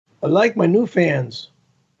I like my new fans.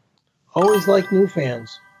 Always like new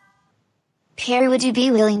fans. Perry, would you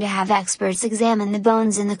be willing to have experts examine the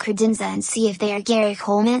bones in the credenza and see if they are Gary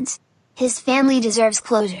Coleman's? His family deserves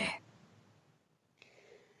closure.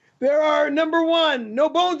 There are, number one, no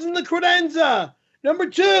bones in the credenza. Number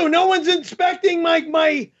two, no one's inspecting my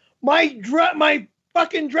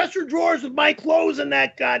fucking dresser drawers with my clothes in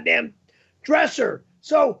that goddamn dresser.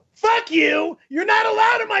 So fuck you. You're not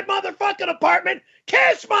allowed in my motherfucking apartment.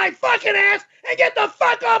 Kiss my fucking ass and get the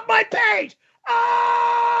fuck off my page.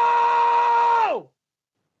 Oh!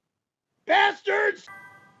 Bastards!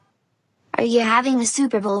 Are you having a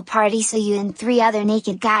Super Bowl party so you and 3 other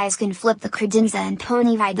naked guys can flip the credenza and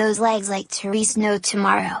pony ride those legs like Therese No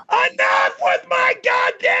tomorrow? Enough with my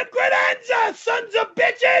goddamn credenza, sons of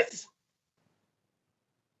bitches!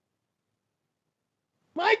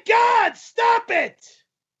 My God, stop it!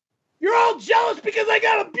 You're all jealous because I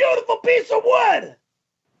got a beautiful piece of wood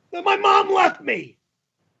that my mom left me.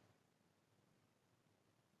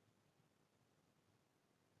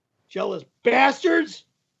 Jealous bastards!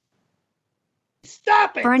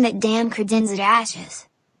 Stop it! Burn that damn credenza to ashes.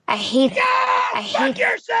 I hate it. I hate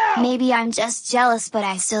yourself! it. Maybe I'm just jealous, but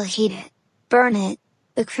I still hate it. Burn it.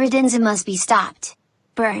 The credenza must be stopped.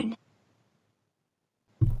 Burn.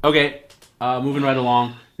 Okay, moving right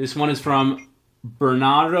along. This one is from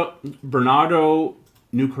Bernardo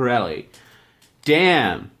Nucarelli.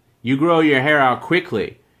 Damn, you grow your hair out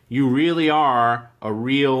quickly. You really are a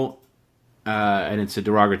real, and it's a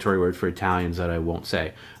derogatory word for Italians that I won't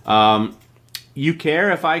say. You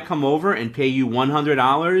care if I come over and pay you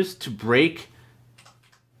 $100 to break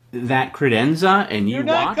that credenza and you You're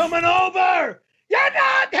not watch? coming over! You're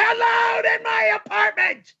not allowed in my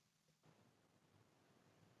apartment!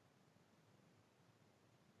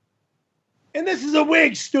 And this is a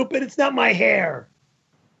wig, stupid. It's not my hair.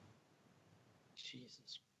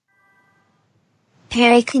 Jesus.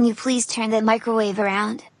 Perry, can you please turn that microwave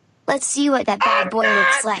around? Let's see what that bad boy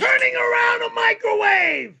looks like. I'm not turning around a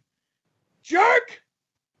microwave! Jerk!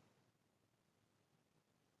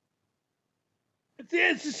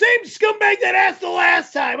 It's the same scumbag that asked the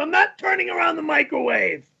last time. I'm not turning around the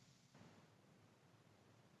microwave.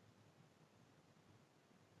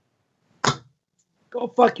 Go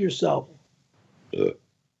fuck yourself.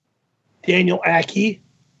 Daniel Aki.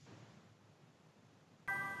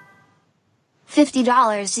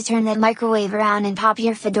 $50 to turn that microwave around and pop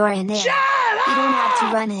your fedora in there. Shut up! You don't have to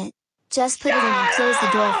run it. Just put it in and close the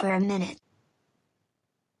door for a minute.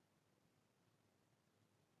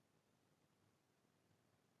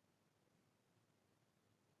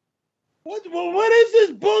 What is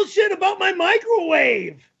this bullshit about my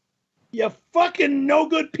microwave? You fucking no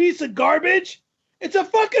good piece of garbage. It's a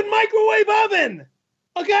fucking microwave oven.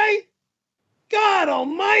 Okay? God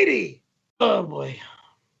almighty. Oh boy.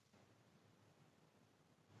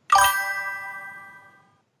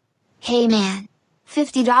 Hey man.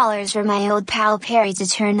 $50 for my old pal Perry to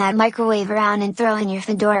turn that microwave around and throw in your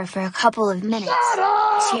fedora for a couple of minutes. Shut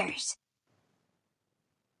up! Cheers.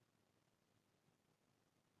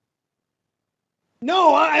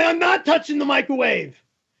 No, I'm not touching the microwave.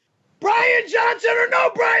 Brian Johnson or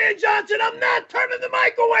no Brian Johnson, I'm not turning the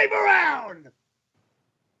microwave around.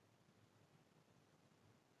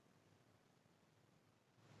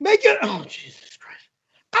 Make it, oh Jesus Christ.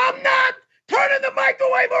 I'm not turning the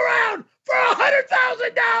microwave around for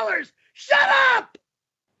 $100,000. Shut up.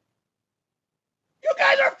 You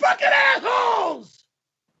guys are fucking assholes.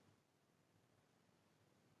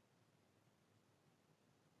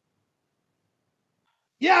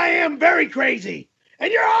 Yeah, I am very crazy.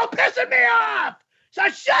 And you're all pissing me off. So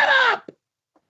shut up.